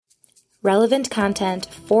Relevant content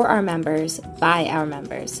for our members by our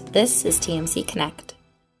members. This is TMC Connect.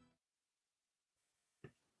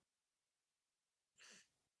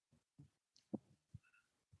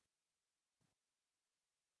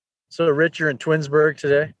 So, Rich, you're in Twinsburg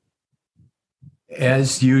today?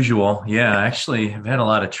 As usual. Yeah, actually, I've had a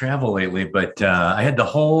lot of travel lately, but I had the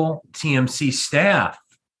whole TMC staff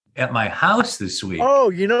at my house this week.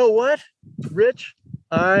 Oh, you know what, Rich?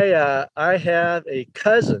 I have a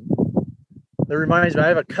cousin. That reminds me, I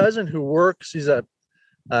have a cousin who works. She's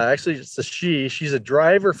actually it's a she. She's a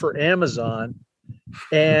driver for Amazon,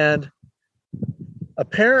 and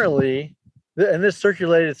apparently, and this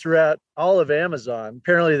circulated throughout all of Amazon.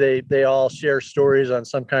 Apparently, they all share stories on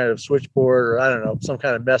some kind of switchboard or I don't know, some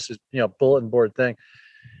kind of message, bulletin board thing.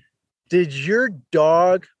 Did your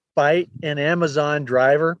dog bite an Amazon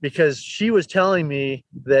driver? Because she was telling me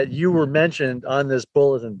that you were mentioned on this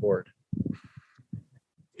bulletin board.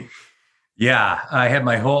 Yeah, I had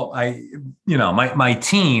my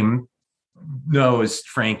team knows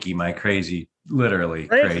Frankie, my crazy, literally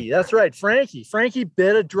Frankie, crazy. That's right. Frankie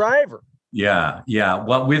bit a driver. Yeah.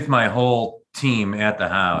 Well, with my whole team at the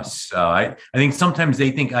house. So I think sometimes they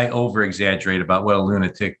think I over exaggerate about what a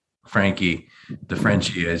lunatic Frankie the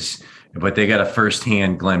Frenchie is, but they got a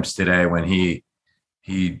firsthand glimpse today when he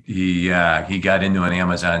got into an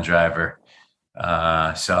Amazon driver.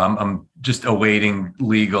 So I'm just awaiting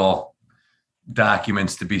legal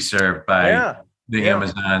documents to be served by the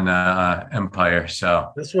Amazon empire.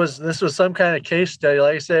 So this was some kind of case study.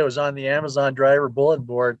 Like I say, it was on the Amazon driver bulletin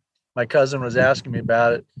board. My cousin was asking me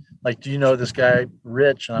about it. Like, do you know this guy,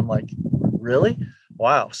 Rich? And I'm like, really?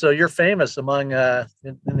 Wow. So you're famous among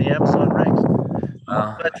in the Amazon ranks.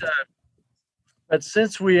 But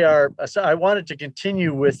since I wanted to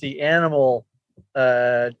continue with the animal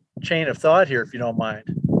chain of thought here, if you don't mind.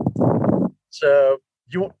 So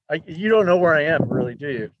you don't know where I am, really, do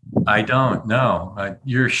you? I don't know.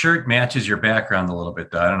 Your shirt matches your background a little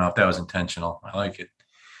bit, though. I don't know if that was intentional. I like it.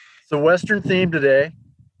 It's a Western theme today.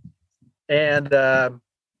 And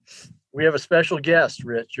we have a special guest,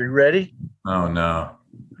 Rich. Are you ready? Oh, no.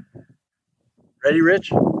 Ready,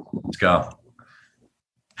 Rich? Let's go.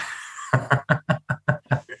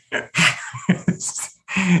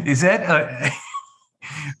 Is that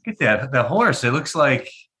look at that horse? It looks like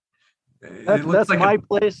that's like my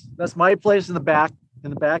place. That's my place in the back.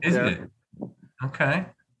 Is there. It? Okay.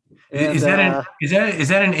 And, is that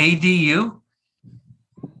an ADU?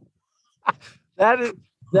 That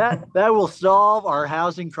will solve our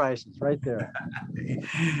housing crisis right there.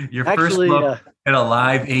 Your first look at a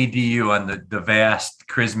live ADU on the vast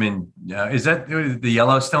Chrisman. Is that the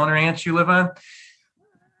Yellowstone Ranch you live on?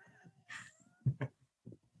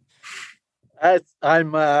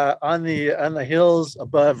 I'm on the hills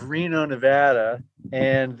above Reno, Nevada,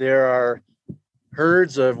 and there are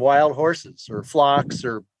herds of wild horses or flocks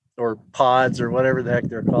or pods or whatever the heck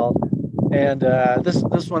they're called. And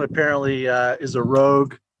this one apparently is a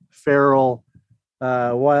rogue, feral,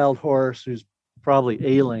 wild horse who's probably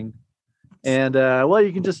ailing. And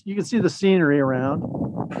you can see the scenery around.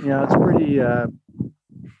 It's pretty.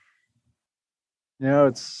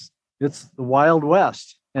 It's the Wild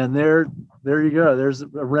West, and there you go. There's a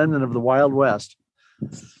remnant of the Wild West.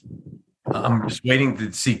 I'm just waiting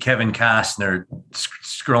to see Kevin Costner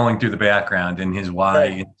scrolling through the background in his Y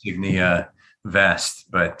insignia vest,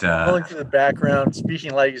 but scrolling through the background,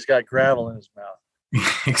 speaking like he's got gravel in his mouth.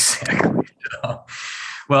 Exactly.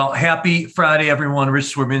 Well, happy Friday, everyone.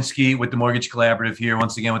 Rich Swerbinsky with the Mortgage Collaborative here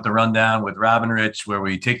once again with the rundown with Rob and Rich, where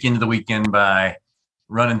we take you into the weekend by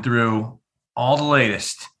running through all the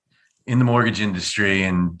latest in the mortgage industry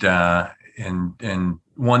and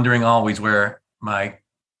wondering always where my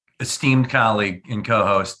esteemed colleague and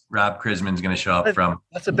co-host Rob Chrisman is going to show up from.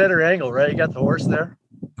 That's a better angle, right? You got the horse there.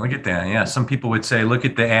 Look at that. Yeah. Some people would say, look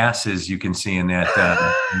at the asses you can see in that.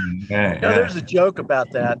 There's a joke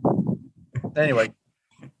about that. Anyway,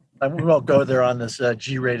 we won't go there on this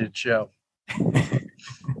G-rated show.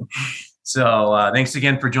 So thanks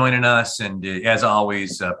again for joining us. And as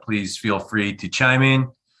always, please feel free to chime in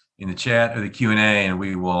the chat or the Q&A, and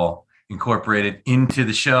we will incorporate it into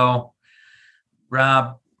the show.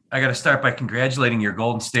 Rob, I got to start by congratulating your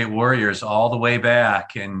Golden State Warriors all the way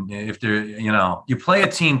back. And if they're, you play a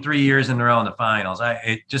team 3 years in a row in the finals,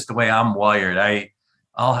 just the way I'm wired,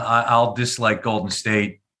 I'll dislike Golden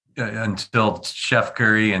State until Chef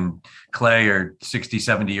Curry and Clay are 60,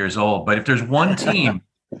 70 years old. But if there's one team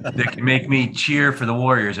that can make me cheer for the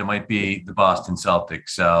Warriors, it might be the Boston Celtics.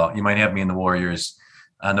 So you might have me in the Warriors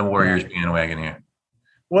bandwagon here.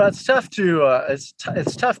 Well, it's tough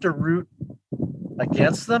to root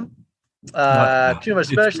against them, To him,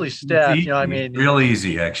 especially Steph. Easy, I mean, real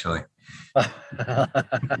easy actually.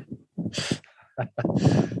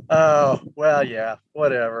 Oh well, yeah,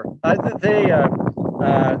 whatever. But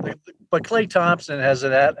Klay Thompson has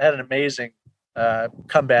had an amazing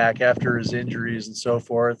comeback after his injuries and so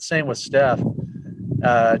forth. Same with Steph.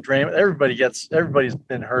 Draymond, everybody's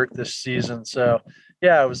been hurt this season, so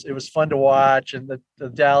yeah, it was fun to watch. And the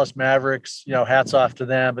Dallas Mavericks, hats off to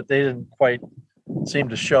them, but they didn't quite seem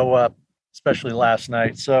to show up, especially last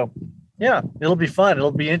night. So yeah, it'll be fun.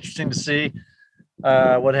 It'll be interesting to see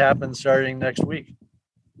what happens starting next week.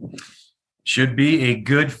 Should be a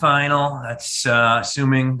good final. That's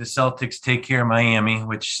assuming the Celtics take care of Miami,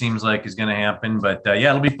 which seems like is going to happen. But yeah,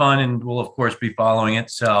 it'll be fun, and we'll of course be following it.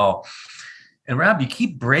 So, and Rob, you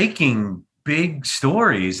keep breaking big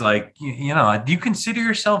stories. Like, do you consider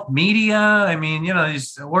yourself media? I mean,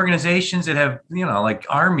 these organizations that have like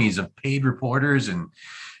armies of paid reporters, and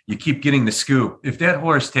you keep getting the scoop. If that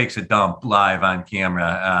horse takes a dump live on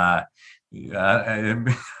camera, I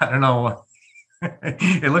don't know.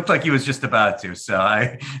 It looked like he was just about to. So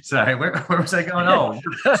where was I going? Oh,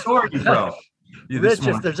 sorry, bro. Rich,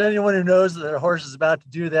 if there's anyone who knows that a horse is about to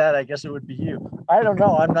do that, I guess it would be you. I don't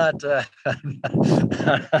know. I'm not.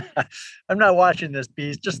 I'm not watching this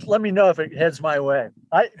beast. Just let me know if it heads my way.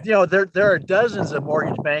 There are dozens of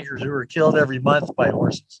mortgage bankers who are killed every month by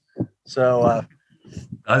horses. So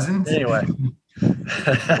dozens anyway.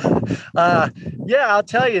 Yeah, I'll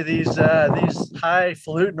tell you, these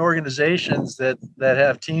highfalutin organizations that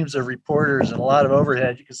have teams of reporters and a lot of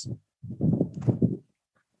overhead.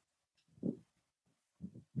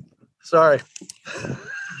 Sorry.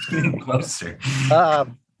 Getting closer.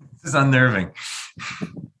 This is unnerving.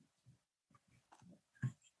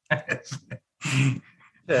 I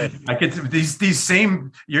could these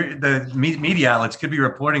same the media outlets could be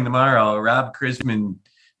reporting tomorrow. Rob Chrisman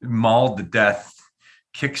mauled to death,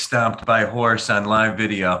 kick stomped by a horse on live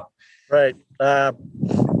video. Right. Where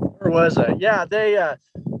was I? Yeah, they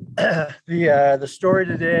the story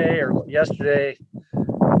today or yesterday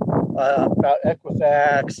about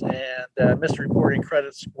Equifax and misreporting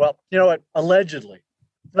credits. Well, you know what? Allegedly,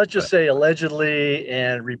 let's just say allegedly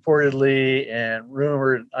and reportedly and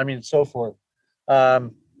rumored. I mean, so forth. Yeah,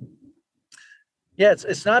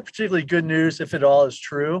 it's not particularly good news if it all is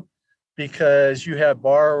true, because you have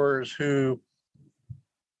borrowers who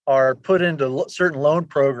are put into certain loan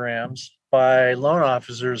programs by loan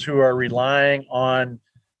officers who are relying on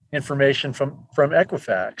information from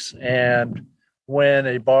Equifax. And when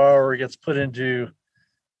a borrower gets put into,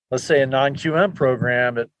 let's say, a non-QM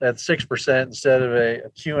program at 6% instead of a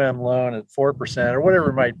QM loan at 4% or whatever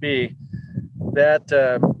it might be, that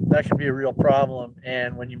can be a real problem.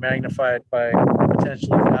 And when you magnify it by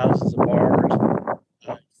potentially thousands of borrowers,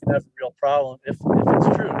 you can have a real problem if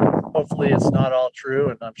it's true. Hopefully it's not all true,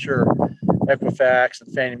 and I'm sure Equifax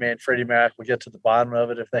and Fannie Mae and Freddie Mac will get to the bottom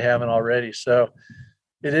of it if they haven't already. So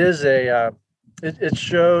it is it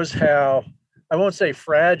shows how, I won't say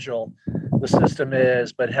fragile the system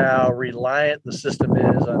is, but how reliant the system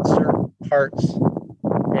is on certain parts.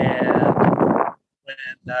 And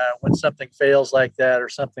when something fails like that, or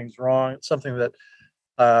something's wrong, something that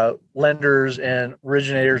lenders and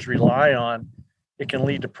originators rely on, it can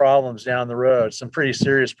lead to problems down the road, some pretty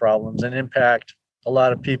serious problems, and impact a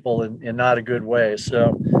lot of people in not a good way.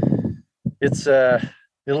 So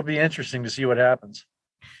it'll be interesting to see what happens.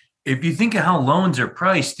 If you think of how loans are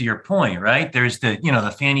priced, to your point, right? There's the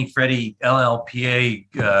Fannie Freddie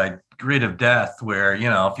LLPA grid of death, where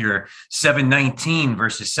if you're 719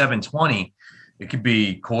 versus 720, it could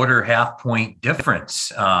be half point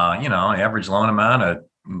difference. Average loan amount of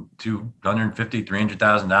 $250,000,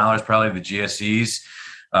 $300,000, probably the GSEs.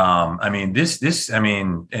 And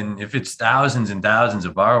if it's thousands and thousands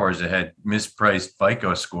of borrowers that had mispriced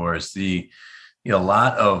FICO scores, a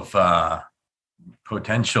lot of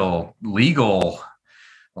potential legal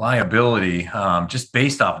liability just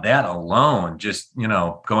based off that alone, just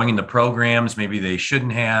going into programs maybe they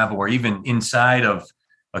shouldn't have, or even inside of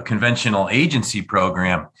a conventional agency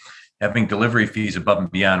program, having delivery fees above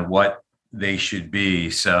and beyond what they should be.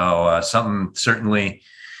 So something certainly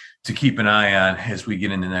to keep an eye on as we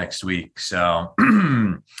get into next week. So,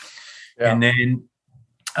 yeah. And then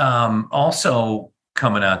also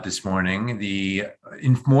coming out this morning, the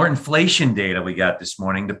more inflation data we got this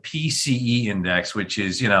morning, the PCE index, which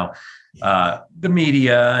is, the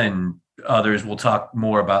media and others will talk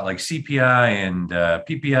more about like CPI and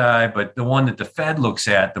PPI, but the one that the Fed looks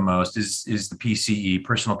at the most is the PCE,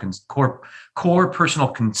 core personal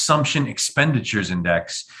consumption expenditures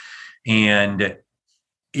index. And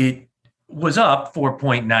it was up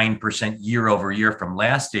 4.9% year over year from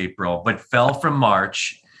last April, but fell from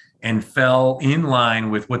March and fell in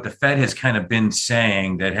line with what the Fed has kind of been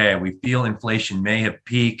saying that, hey, we feel inflation may have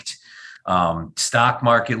peaked. Stock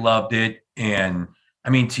market loved it. And I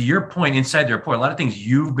mean, to your point inside the report, a lot of things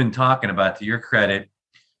you've been talking about, to your credit,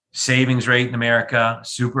 savings rate in America,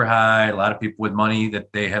 super high, a lot of people with money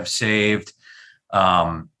that they have saved.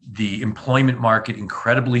 The employment market,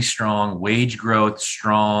 incredibly strong, wage growth,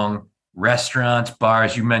 strong, restaurants,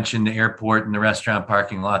 bars, you mentioned the airport and the restaurant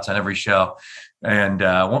parking lots on every show. And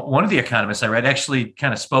one of the economists I read actually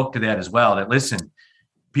kind of spoke to that as well, that listen,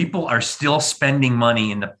 people are still spending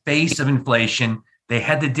money in the face of inflation. They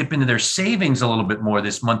had to dip into their savings a little bit more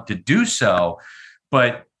this month to do so.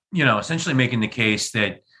 But, you know, essentially making the case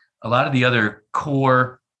that a lot of the other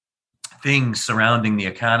core things surrounding the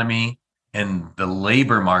economy and the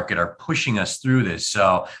labor market are pushing us through this.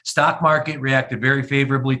 So stock market reacted very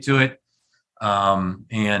favorably to it.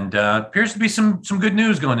 And appears to be some good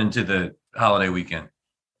news going into the holiday weekend.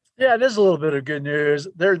 Yeah, it is a little bit of good news.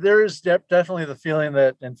 There is definitely the feeling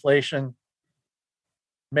that inflation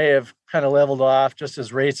may have kind of leveled off, just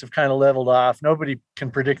as rates have kind of leveled off. Nobody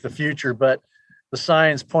can predict the future, but the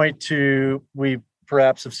signs point to we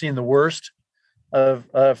perhaps have seen the worst of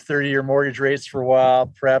 30-year mortgage rates for a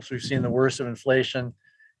while. Perhaps we've seen the worst of inflation.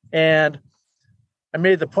 And I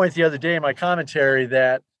made the point the other day in my commentary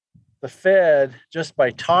that the Fed, just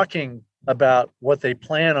by talking about what they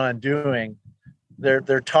plan on doing,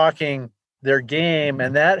 they're talking their game,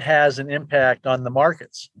 and that has an impact on the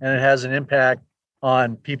markets, and it has an impact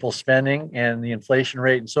on people spending and the inflation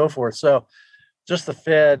rate and so forth. So just the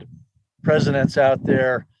Fed presidents out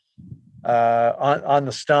there on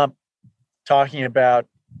the stump talking about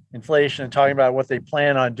inflation and talking about what they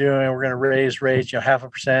plan on doing. We're going to raise rates,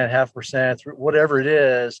 0.5%, whatever it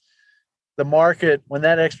is. The market, when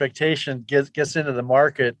that expectation gets into the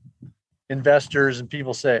market, investors and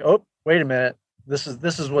people say, "Oh, wait a minute, this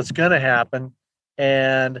is what's going to happen,"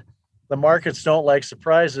 and the markets don't like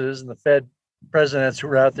surprises. And the Fed presidents who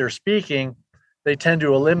are out there speaking, they tend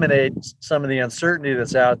to eliminate some of the uncertainty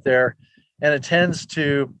that's out there, and it tends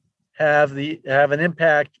to have an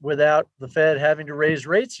impact without the Fed having to raise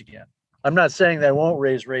rates again. I'm not saying they won't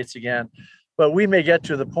raise rates again, but we may get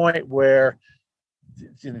to the point where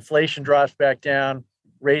the inflation drops back down,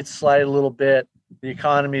 rates slide a little bit, the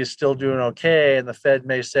economy is still doing okay, and the Fed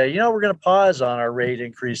may say, we're going to pause on our rate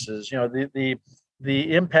increases.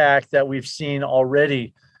 The impact that we've seen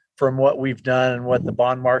already from what we've done and what the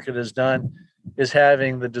bond market has done is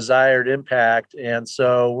having the desired impact, and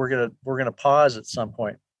so we're gonna pause at some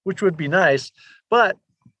point, which would be nice. But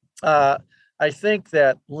I think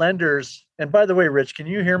that lenders, and by the way, Rich, can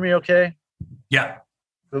you hear me okay? Yeah.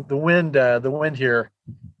 The wind here,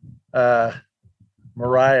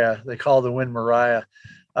 Mariah, they call the wind Mariah,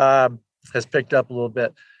 has picked up a little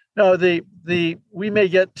bit. No, we may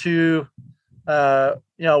get to,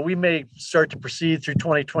 we may start to proceed through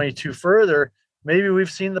 2022 further. Maybe we've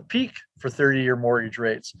seen the peak for 30-year mortgage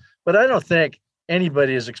rates, but I don't think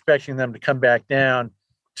anybody is expecting them to come back down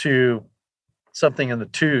to something in the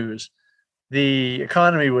twos. The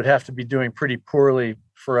economy would have to be doing pretty poorly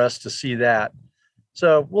for us to see that.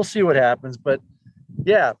 So we'll see what happens. But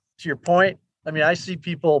yeah, to your point, I mean, I see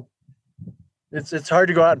people, it's hard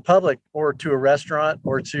to go out in public or to a restaurant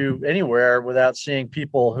or to anywhere without seeing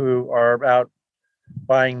people who are out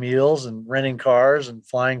buying meals and renting cars and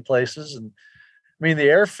flying places. And I mean, the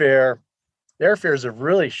airfares have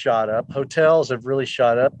really shot up. Hotels have really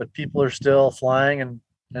shot up, but people are still flying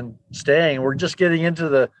and staying. We're just getting into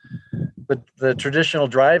the traditional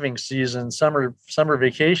driving season, summer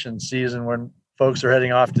vacation season, when folks are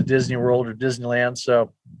heading off to Disney World or Disneyland.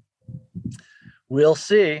 So we'll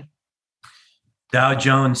see. Dow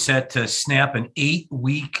Jones set to snap an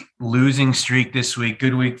 8-week losing streak this week.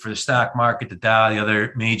 Good week for the stock market, the Dow, the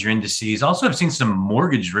other major indices. Also, I've seen some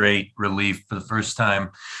mortgage rate relief for the first time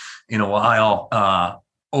in a while.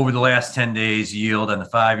 Over the last 10 days, yield on the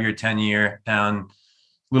 5-year, 10-year down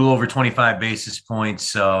a little over 25 basis points.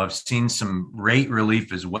 So I've seen some rate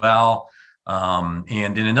relief as well. And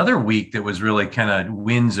in another week that was really kind of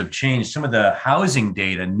winds of change, some of the housing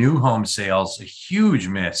data, new home sales, a huge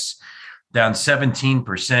miss, down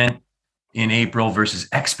 17% in April versus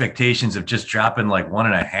expectations of just dropping like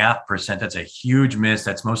 1.5%. That's a huge miss.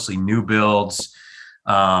 That's mostly new builds.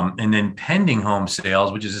 And then pending home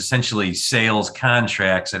sales, which is essentially sales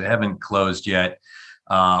contracts that haven't closed yet,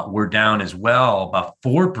 were down as well, about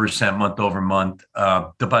 4% month over month,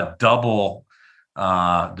 about double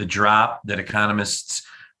the drop that economists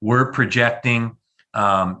were projecting.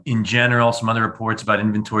 In general, some other reports about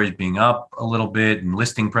inventories being up a little bit and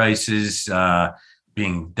listing prices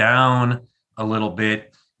being down a little bit.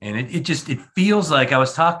 And it feels like I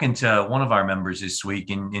was talking to one of our members this week,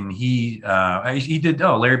 and he did.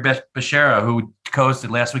 Larry Bashara, who co-hosted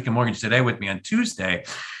Last Week in Mortgage Today with me on Tuesday.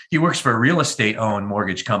 He works for a real estate owned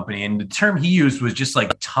mortgage company, and the term he used was just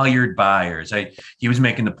like tired buyers. He was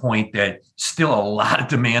making the point that still a lot of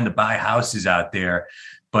demand to buy houses out there,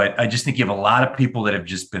 but I just think you have a lot of people that have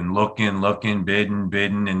just been looking,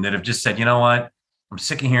 bidding, and that have just said, you know what, I'm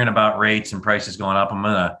sick of hearing about rates and prices going up. I'm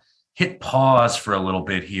gonna hit pause for a little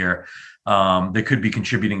bit here. That could be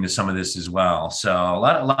contributing to some of this as well. So a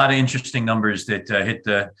lot of interesting numbers that hit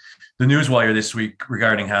the news wire this week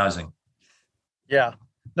regarding housing. Yeah,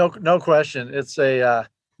 no question. It's we're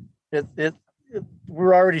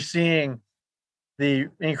already seeing the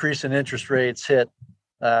increase in interest rates hit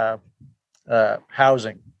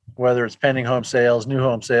housing, whether it's pending home sales, new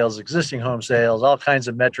home sales, existing home sales, all kinds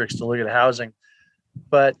of metrics to look at housing.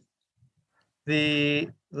 But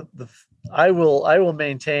I will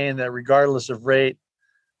maintain that regardless of rate,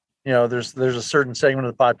 there's a certain segment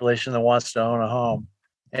of the population that wants to own a home.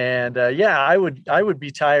 And I would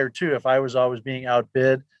be tired too if I was always being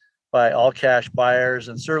outbid by all cash buyers,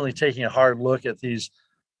 and certainly taking a hard look at these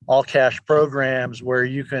all cash programs where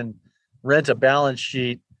you can rent a balance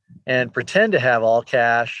sheet and pretend to have all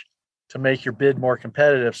cash to make your bid more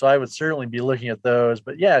competitive. So I would certainly be looking at those.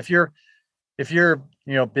 But yeah, if you're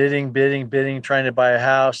bidding, trying to buy a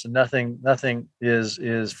house and nothing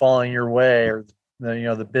is falling your way, or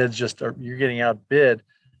the bids you're getting outbid,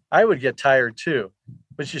 I would get tired too.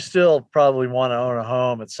 But you still probably want to own a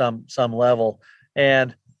home at some level.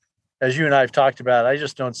 And as you and I have talked about, I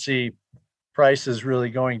just don't see prices really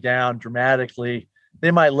going down dramatically.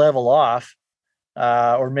 They might level off,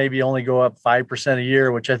 or maybe only go up 5% a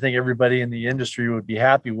year, which I think everybody in the industry would be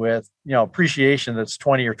happy with. Appreciation that's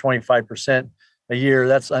 20 or 25% a year,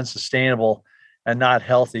 that's unsustainable and not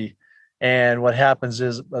healthy. And what happens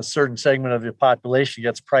is a certain segment of the population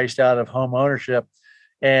gets priced out of home ownership,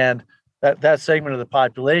 and that segment of the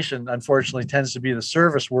population, unfortunately, tends to be the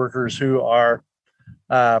service workers who are,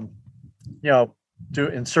 in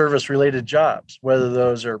service-related jobs, whether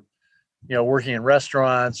those are, working in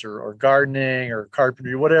restaurants or gardening or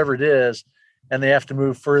carpentry, whatever it is, and they have to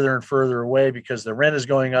move further and further away because the rent is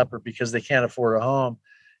going up or because they can't afford a home.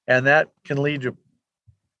 And that can lead to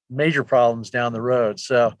major problems down the road.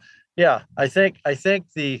 So, yeah, I think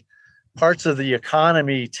the parts of the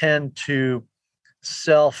economy tend to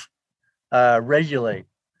self-regulate,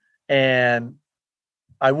 and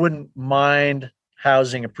I wouldn't mind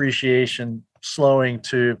housing appreciation slowing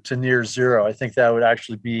to near zero. I think that would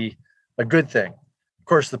actually be a good thing. Of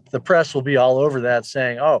course, the press will be all over that,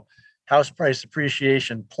 saying, "Oh, house price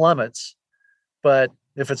appreciation plummets," but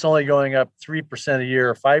if it's only going up 3% a year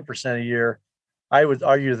or 5% a year, I would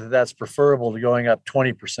argue that that's preferable to going up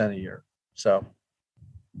 20% a year. So,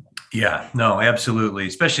 yeah, no, absolutely.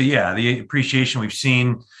 Especially, the appreciation we've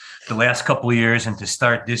seen the last couple of years, and to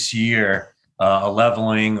start this year, a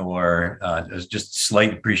leveling or just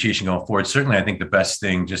slight appreciation going forward. Certainly, I think the best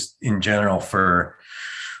thing just in general for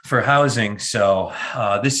housing. So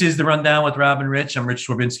this is the Rundown with Rob and Rich. I'm Rich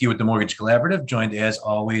Swerbinsky with the Mortgage Collaborative, joined as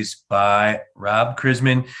always by Rob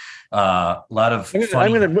Chrisman. A lot of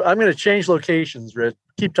I'm going to change locations, Rich.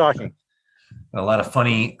 Keep talking. A lot of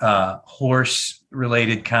funny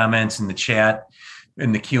horse-related comments in the chat,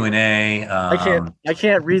 in the Q&A. I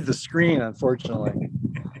can't read the screen, unfortunately.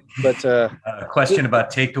 But a question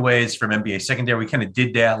about takeaways from MBA secondary. We kind of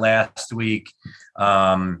did that last week.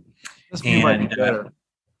 This might be better.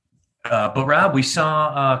 But Rob, we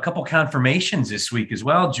saw a couple confirmations this week as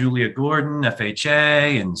well. Julia Gordon,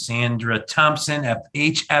 FHA, and Sandra Thompson,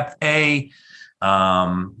 FHFA.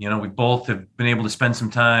 We both have been able to spend some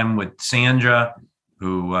time with Sandra,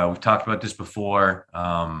 who we've talked about this before.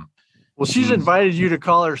 Well, she's invited you to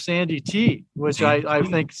call her Sandy T, which I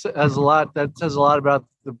think says a lot. That says a lot about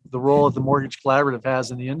the role that the Mortgage Collaborative has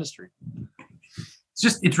in the industry.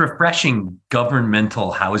 It's refreshing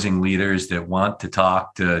governmental housing leaders that want to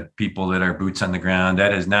talk to people that are boots on the ground.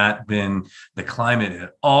 That has not been the climate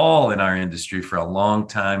at all in our industry for a long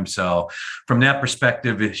time. So from that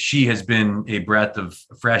perspective, she has been a breath of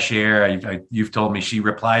fresh air. You've told me she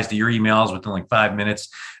replies to your emails within like 5 minutes.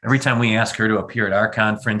 Every time we ask her to appear at our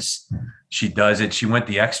conference, she does it. She went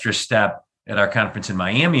the extra step at our conference in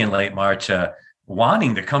Miami in late March,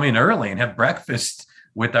 wanting to come in early and have breakfast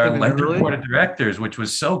with our lender board of directors, which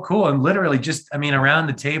was so cool. And literally around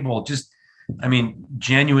the table,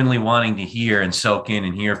 genuinely wanting to hear and soak in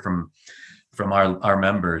and hear from our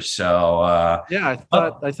members. So, I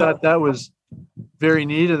thought that was very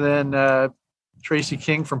neat. And then Tracy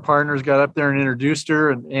King from Partners got up there and introduced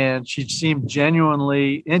her, and she seemed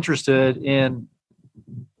genuinely interested in,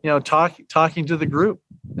 talking to the group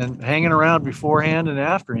and hanging around beforehand and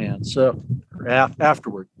afterhand. So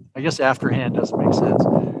afterward, I guess afterhand doesn't make sense.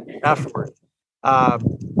 Afterward.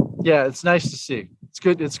 Yeah, it's nice to see. It's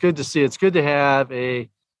good. It's good to see. It's good to have a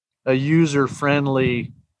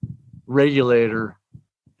user-friendly regulator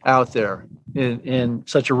out there in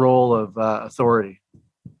such a role of authority.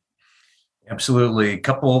 Absolutely. A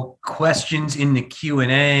couple questions in the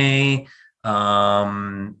Q&A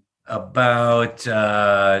about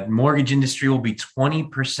mortgage industry will be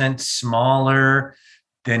 20% smaller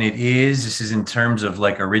than it is. This is in terms of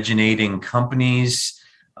like originating companies.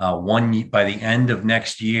 By the end of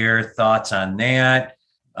next year. Thoughts on that?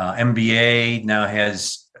 MBA now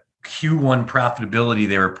has Q1 profitability.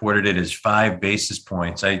 They reported it as 5 basis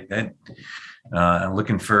points. I'm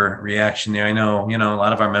looking for reaction there. I know, a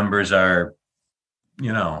lot of our members are,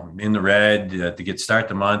 in the red to start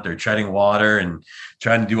the month, or treading water and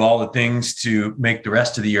trying to do all the things to make the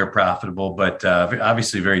rest of the year profitable. But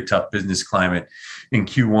obviously very tough business climate in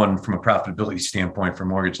Q1 from a profitability standpoint for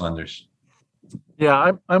mortgage lenders.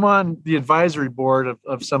 Yeah, I'm on the advisory board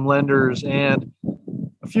of some lenders, and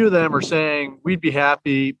a few of them are saying we'd be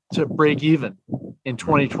happy to break even in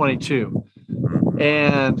 2022.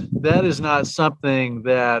 And that is not something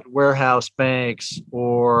that warehouse banks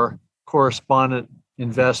or correspondent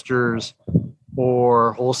investors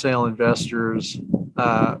or wholesale investors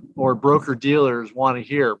or broker dealers want to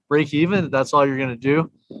hear. Break even, that's all you're going to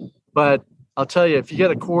do. But I'll tell you, if you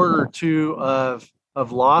get a quarter or two of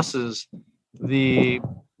losses, the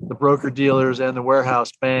broker dealers and the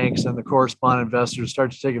warehouse banks and the correspondent investors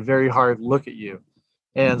start to take a very hard look at you.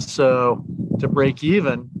 And so to break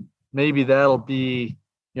even, maybe that'll be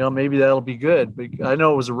good. But I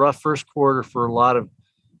know it was a rough first quarter for a lot of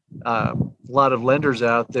lenders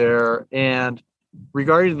out there. And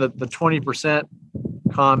regarding the 20%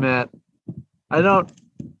 comment, I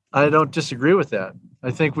don't disagree with that.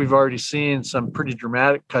 I think we've already seen some pretty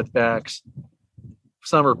dramatic cutbacks.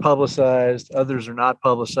 Some are publicized, others are not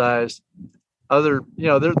publicized. There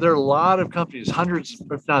are a lot of companies, hundreds,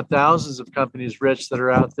 if not thousands of companies, Rich, that are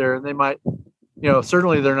out there, and they might,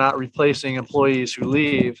 certainly they're not replacing employees who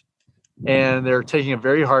leave, and they're taking a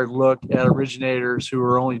very hard look at originators who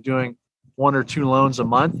are only doing 1 or 2 loans a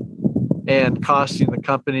month and costing the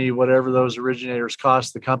company whatever those originators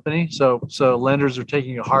cost the company. So lenders are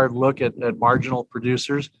taking a hard look at marginal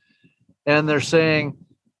producers, and they're saying,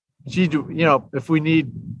 gee, if we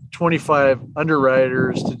need 25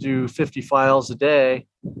 underwriters to do 50 files a day,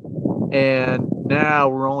 and now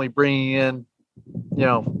we're only bringing in,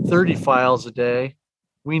 30 files a day,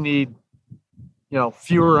 we need,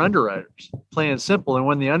 fewer underwriters, plain and simple. And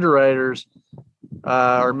when the underwriters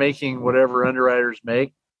are making whatever underwriters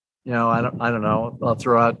make, I don't know, I'll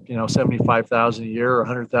throw out, 75,000 a year or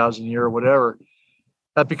 100,000 a year or whatever,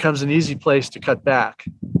 that becomes an easy place to cut back.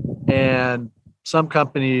 And some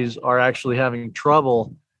companies are actually having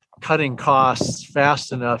trouble cutting costs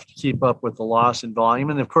fast enough to keep up with the loss in volume.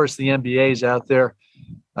 And of course, the MBA is out there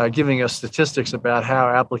giving us statistics about how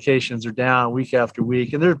applications are down week after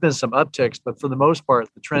week. And there have been some upticks, but for the most part,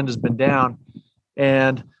 the trend has been down.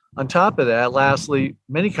 And on top of that, lastly,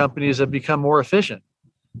 many companies have become more efficient.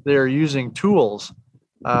 They're using tools,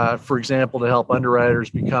 for example, to help underwriters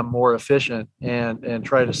become more efficient and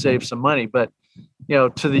try to save some money. But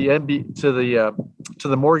to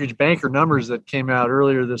the mortgage banker numbers that came out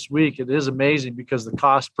earlier this week, it is amazing because the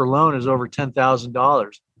cost per loan is over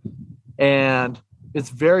 $10,000, and it's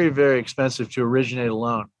very, very expensive to originate a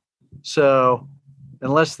loan. So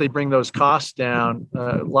unless they bring those costs down,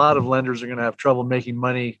 a lot of lenders are going to have trouble making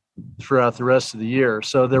money throughout the rest of the year.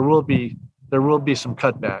 So there will be some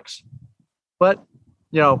cutbacks, but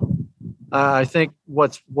I think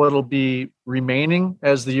what'll be remaining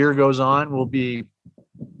as the year goes on will be,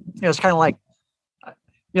 it's kind of like,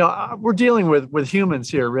 we're dealing with humans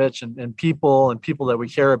here, Rich, and people that we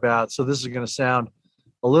care about. So this is going to sound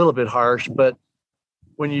a little bit harsh, but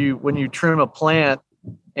when you trim a plant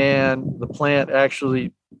and the plant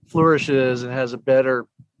actually flourishes and has a better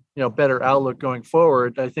outlook going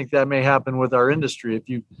forward, I think that may happen with our industry.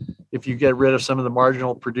 If you get rid of some of the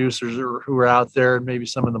marginal producers who are out there, and maybe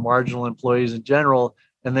some of the marginal employees in general,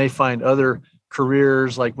 and they find other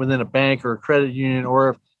careers like within a bank or a credit union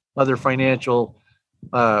or other financial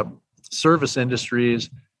service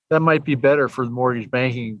industries, that might be better for the mortgage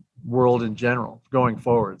banking world in general going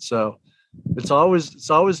forward. So it's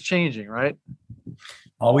always changing, right?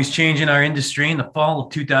 Always changing our industry. In the fall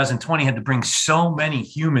of 2020, had to bring so many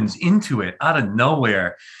humans into it out of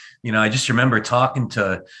nowhere. I just remember talking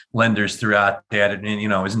to lenders throughout that, and it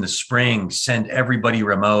was in the spring, send everybody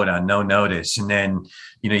remote on no notice, and then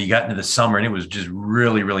you got into the summer, and it was just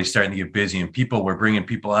really, really starting to get busy, and people were bringing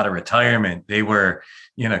people out of retirement. They were,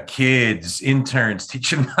 kids, interns,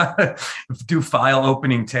 teaching them how to do file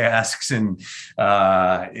opening tasks, and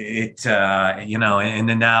and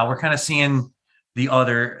then now we're kind of seeing the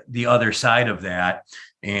other side of that,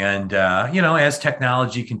 and as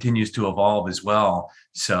technology continues to evolve as well.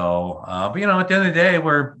 So, but at the end of the day,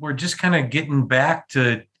 we're just kind of getting back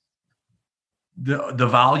to the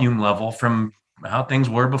volume level from how things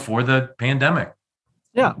were before the pandemic.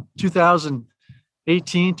 Yeah,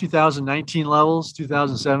 2018, 2019 levels,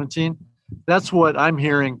 2017. That's what I'm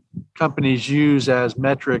hearing companies use as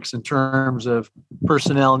metrics in terms of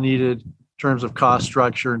personnel needed, in terms of cost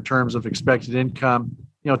structure, in terms of expected income.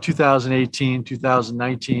 2018,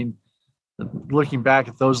 2019, looking back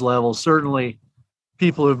at those levels, certainly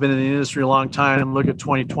people who've been in the industry a long time look at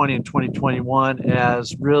 2020 and 2021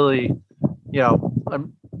 as really,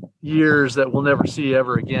 years that we'll never see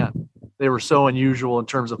ever again. They were so unusual in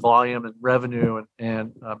terms of volume and revenue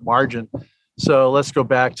and margin. So let's go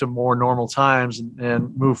back to more normal times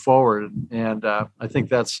and move forward. And I think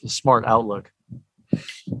that's a smart outlook.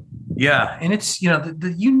 Yeah. And it's,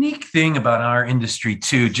 the unique thing about our industry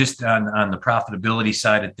too, just on the profitability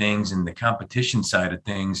side of things and the competition side of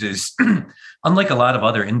things is unlike a lot of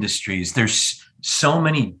other industries, there's so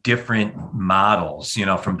many different models,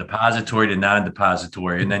 from depository to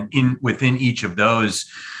non-depository. And then within each of those,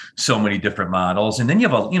 so many different models. And then you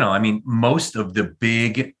have, most of the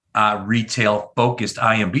big retail focused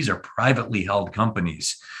IMBs are privately held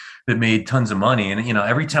companies that made tons of money. And,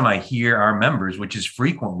 every time I hear our members, which is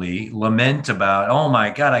frequently, lament about, oh my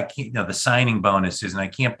God, I can't, the signing bonuses, and I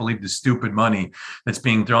can't believe the stupid money that's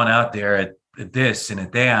being thrown out there at this and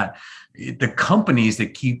at that. The companies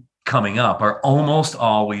that keep coming up are almost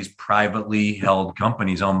always privately held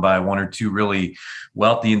companies owned by one or two really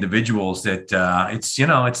wealthy individuals that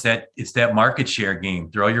it's that market share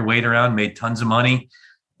game. Throw your weight around, made tons of money,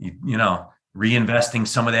 reinvesting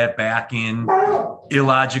some of that back in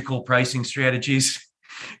illogical pricing strategies.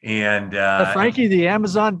 And Frankie, the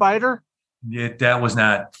Amazon biter? That was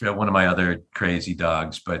not one of my other crazy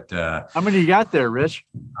dogs, but how many you got there, Rich?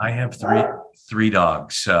 I have three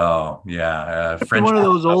dogs. So yeah, French. One of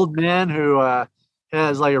those old men who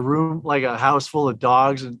has like a house full of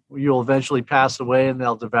dogs, and you'll eventually pass away, and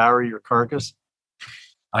they'll devour your carcass.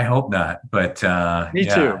 I hope not, but me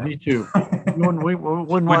too. We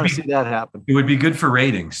wouldn't want to see that happen. It would be good for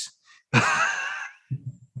ratings.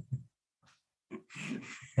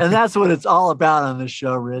 And that's what it's all about on this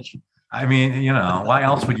show, Rich. I mean, why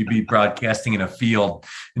else would you be broadcasting in a field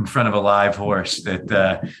in front of a live horse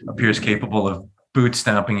that appears capable of boot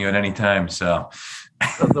stomping you at any time? So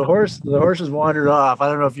the horse has wandered off. I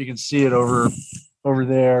don't know if you can see it over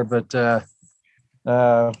there, but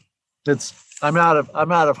I'm out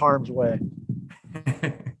of harm's way.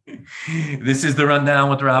 This is the Rundown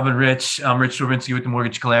with Rob and Rich. I'm Rich Swerbinsky with the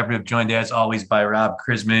Mortgage Collaborative, joined as always by Rob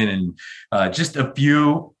Chrisman, and just a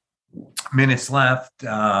few minutes left.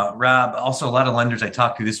 Rob, also a lot of lenders I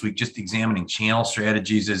talked to this week just examining channel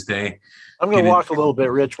strategies as they. I'm going to walk a little bit,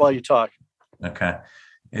 Rich, while you talk. Okay,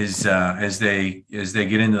 as they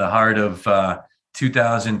get into the heart of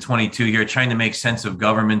 2022 here, trying to make sense of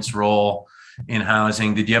government's role in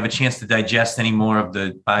housing. Did you have a chance to digest any more of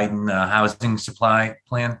the Biden housing supply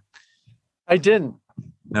plan? I didn't.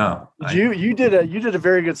 No. You did a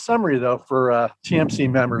very good summary though for TMC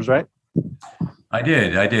members, right? I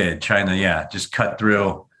did. Trying to just cut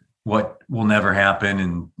through what will never happen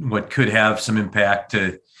and what could have some impact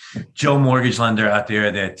to Joe mortgage lender out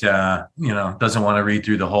there that doesn't want to read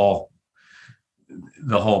through the whole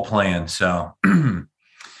plan. So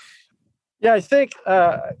yeah, I think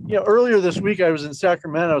earlier this week I was in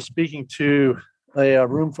Sacramento speaking to a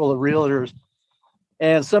room full of realtors,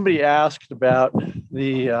 and somebody asked about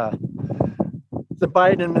the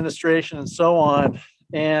Biden administration and so on,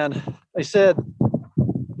 and I said,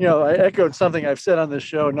 I echoed something I've said on this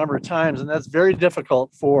show a number of times, and that's very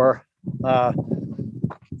difficult for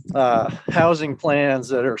housing plans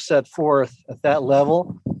that are set forth at that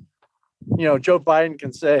level. Joe Biden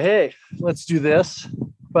can say, hey, let's do this,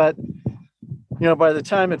 but by the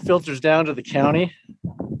time it filters down to the county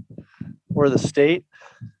or the state,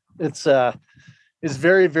 it's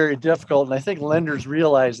very, very difficult. And I think lenders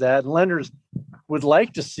realize that. And lenders would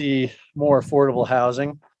like to see more affordable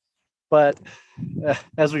housing. But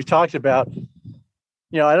as we've talked about,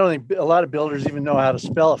 I don't think a lot of builders even know how to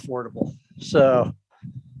spell affordable. So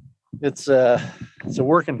it's a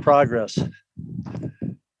work in progress.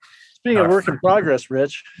 Speaking of work in progress,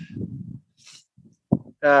 Rich,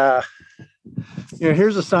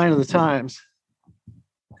 here's a sign of the times.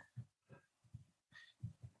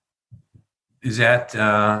 Is that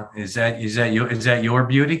your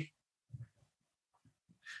beauty?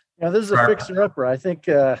 Yeah, this is a fixer-upper. I think.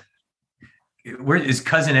 Where is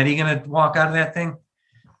Cousin Eddie going to walk out of that thing?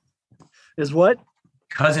 Is what?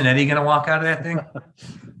 Cousin Eddie going to walk out of that thing?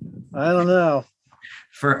 I don't know.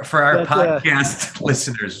 For our podcast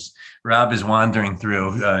listeners, Rob is wandering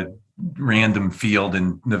through a random field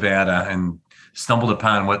in Nevada and stumbled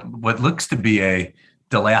upon what looks to be a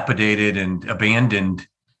dilapidated and abandoned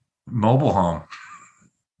mobile home.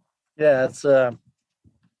 Yeah, it's. I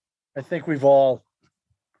think we've all.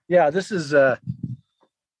 Yeah, this is. I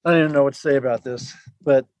don't even know what to say about this,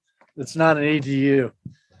 but it's not an ADU.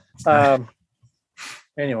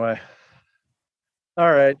 Anyway.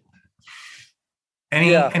 All right.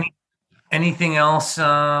 Anything else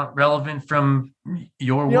relevant from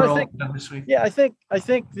your world this week? Yeah, I think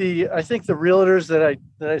the realtors that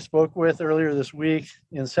I spoke with earlier this week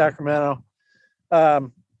in Sacramento,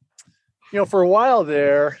 for a while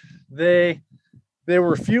there, there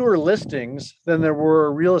were fewer listings than there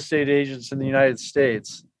were real estate agents in the United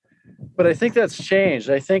States. But I think that's changed.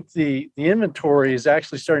 I think the inventory is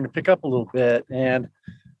actually starting to pick up a little bit, and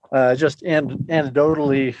just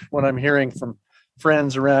anecdotally, what I'm hearing from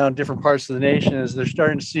friends around different parts of the nation is they're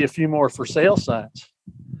starting to see a few more for sale signs.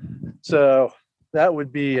 So that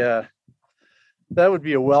would be a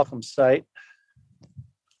welcome sight.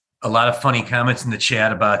 A lot of funny comments in the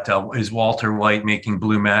chat about is Walter White making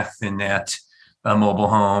blue meth in that mobile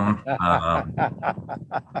home.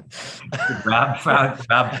 Rob found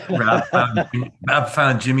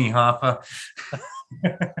Jimmy Hoffa.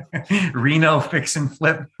 Reno fix and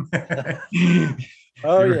flip.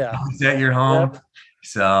 Oh yeah, is that your home? Yep.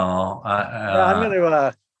 So I'm going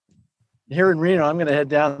to here in Reno. I'm going to head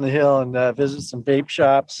down the hill and visit some vape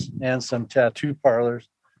shops and some tattoo parlors.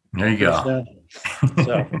 There you go.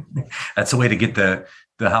 So that's a way to get the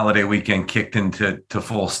holiday weekend kicked into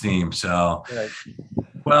full steam. So, right.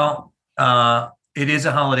 Well, it is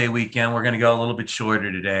a holiday weekend. We're going to go a little bit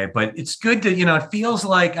shorter today, but it's good to, it feels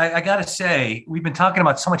like I got to say, we've been talking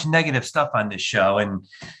about so much negative stuff on this show, and,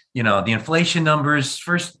 the inflation numbers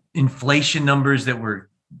that were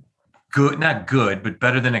good, not good, but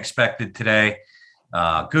better than expected today.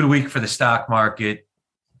 Good week for the stock market.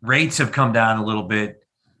 Rates have come down a little bit.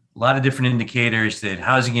 A lot of different indicators that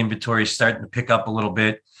housing inventory is starting to pick up a little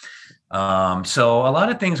bit. So a lot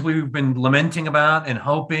of things we've been lamenting about and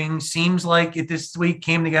hoping seems like it this week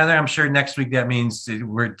came together. I'm sure next week that means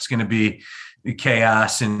it's going to be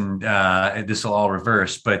chaos and this will all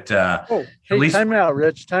reverse. But at least time out,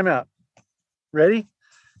 Rich. Time out. Ready?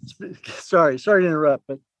 Sorry to interrupt,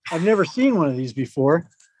 but I've never seen one of these before.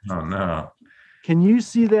 Oh no! Can you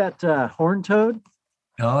see that horned toad?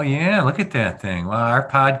 Oh yeah! Look at that thing. Well,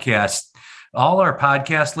 all our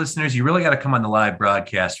podcast listeners, you really got to come on the live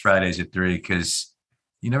broadcast Fridays at 3, because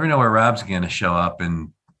you never know where Rob's going to show up. And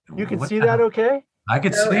you can see that, okay? I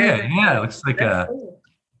could see it. Yeah, it looks like a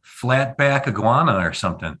flat back iguana or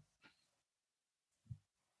something.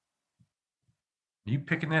 Are you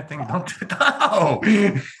picking that thing? Don't do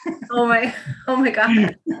it. Oh my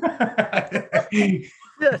God.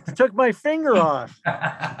 It took my finger off.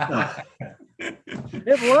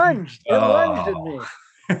 It lunged at me.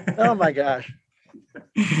 Oh my gosh.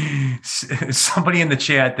 Somebody in the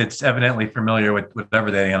chat that's evidently familiar with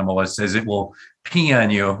whatever that animal was says it will pee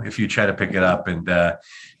on you if you try to pick it up. And a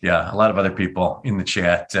lot of other people in the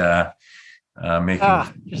chat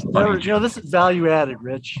making this is value added,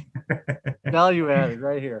 Rich. Value added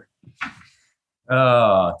right here.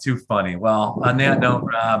 Oh, too funny. Well, on that note,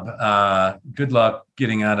 Rob, good luck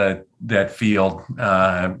getting out of that field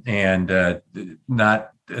and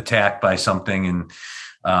not attacked by something. And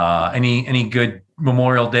any good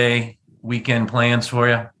Memorial Day weekend plans for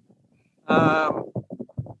you?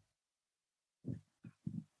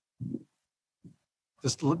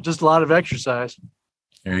 Just a lot of exercise.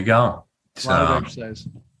 There you go. A lot of exercise.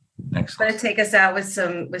 Excellent. I'm going to take us out with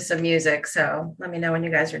some music. So let me know when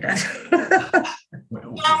you guys are done.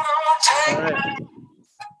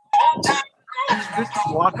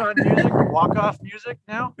 Walk off music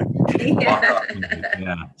now.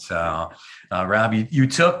 Yeah. So, Rob,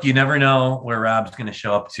 you never know where Rob's going to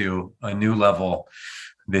show up to a new level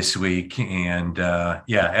this week. And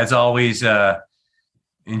as always,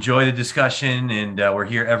 enjoy the discussion. And we're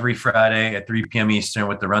here every Friday at 3 p.m. Eastern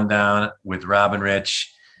with the Rundown with Rob and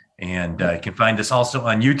Rich. And you can find us also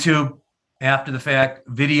on YouTube after the fact,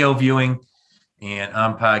 video viewing, and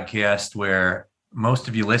on podcast, where most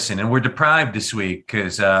of you listen, and we're deprived this week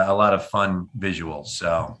because a lot of fun visuals.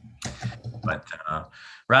 So, but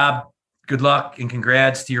Rob, good luck and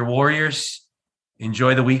congrats to your Warriors.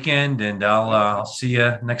 Enjoy the weekend, and I'll see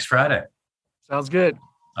you next Friday. Sounds good.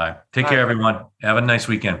 All right. Take care, everyone. Have a nice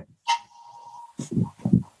weekend.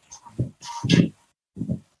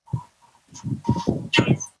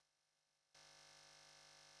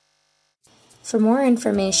 For more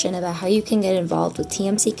information about how you can get involved with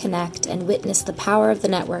TMC Connect and witness the power of the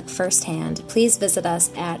network firsthand, please visit us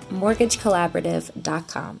at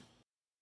mortgagecollaborative.com.